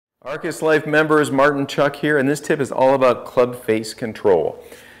Arcus Life members, Martin Chuck here, and this tip is all about club face control.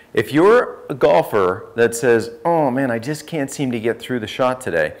 If you're a golfer that says, oh man, I just can't seem to get through the shot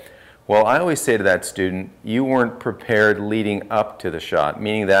today, well, I always say to that student, you weren't prepared leading up to the shot,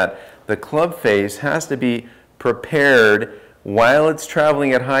 meaning that the club face has to be prepared while it's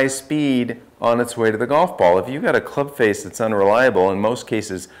traveling at high speed on its way to the golf ball. If you've got a club face that's unreliable, in most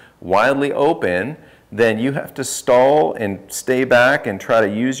cases wildly open, then you have to stall and stay back and try to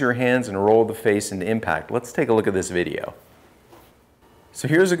use your hands and roll the face into impact. Let's take a look at this video. So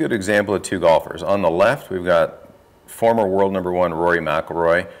here's a good example of two golfers. On the left, we've got former world number one Rory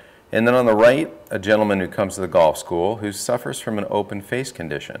McIlroy, and then on the right, a gentleman who comes to the golf school who suffers from an open face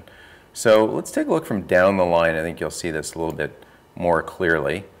condition. So let's take a look from down the line. I think you'll see this a little bit more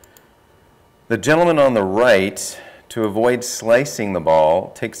clearly. The gentleman on the right, to avoid slicing the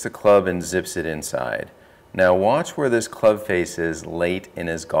ball, takes the club and zips it inside. Now watch where this club face is late in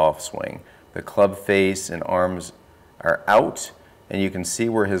his golf swing. The club face and arms are out, and you can see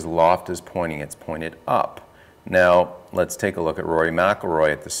where his loft is pointing. It's pointed up. Now let's take a look at Rory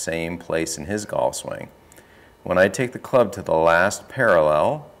McIlroy at the same place in his golf swing. When I take the club to the last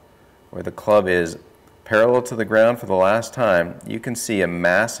parallel, where the club is parallel to the ground for the last time, you can see a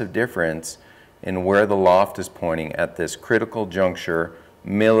massive difference in where the loft is pointing at this critical juncture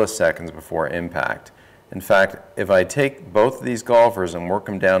milliseconds before impact. In fact, if I take both of these golfers and work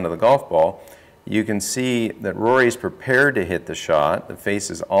them down to the golf ball, you can see that Rory's prepared to hit the shot. The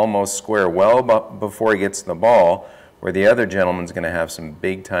face is almost square well before he gets to the ball, where the other gentleman's going to have some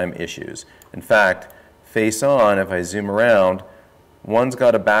big time issues. In fact, face on, if I zoom around, one's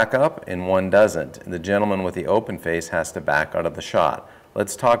got to back up and one doesn't. The gentleman with the open face has to back out of the shot.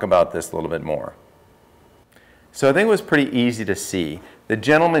 Let's talk about this a little bit more. So I think it was pretty easy to see. The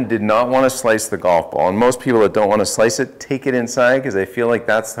gentleman did not want to slice the golf ball, and most people that don't want to slice it take it inside because they feel like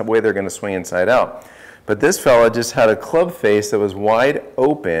that's the way they're going to swing inside out. But this fella just had a club face that was wide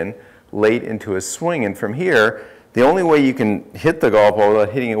open late into his swing, and from here, the only way you can hit the golf ball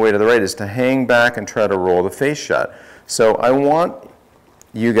without hitting it way to the right is to hang back and try to roll the face shut. So I want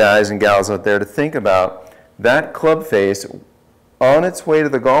you guys and gals out there to think about that club face on its way to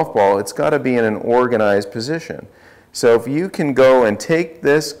the golf ball. It's got to be in an organized position. So if you can go and take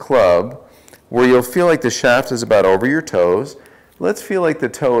this club where you'll feel like the shaft is about over your toes, let's feel like the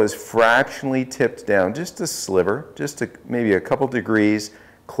toe is fractionally tipped down, just a sliver, maybe a couple degrees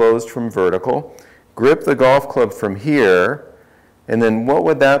closed from vertical. Grip the golf club from here, and then what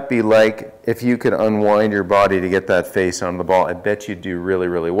would that be like if you could unwind your body to get that face on the ball? I bet you'd do really,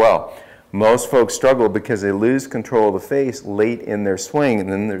 really well. Most folks struggle because they lose control of the face late in their swing,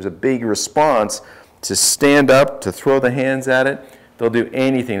 and then there's a big response to stand up, to throw the hands at it. They'll do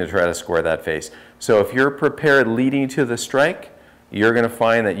anything to try to square that face. So if you're prepared leading to the strike, you're going to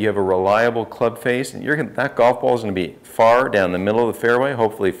find that you have a reliable club face, and that golf ball is going to be far down the middle of the fairway,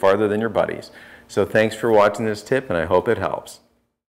 hopefully farther than your buddies. So thanks for watching this tip, and I hope it helps.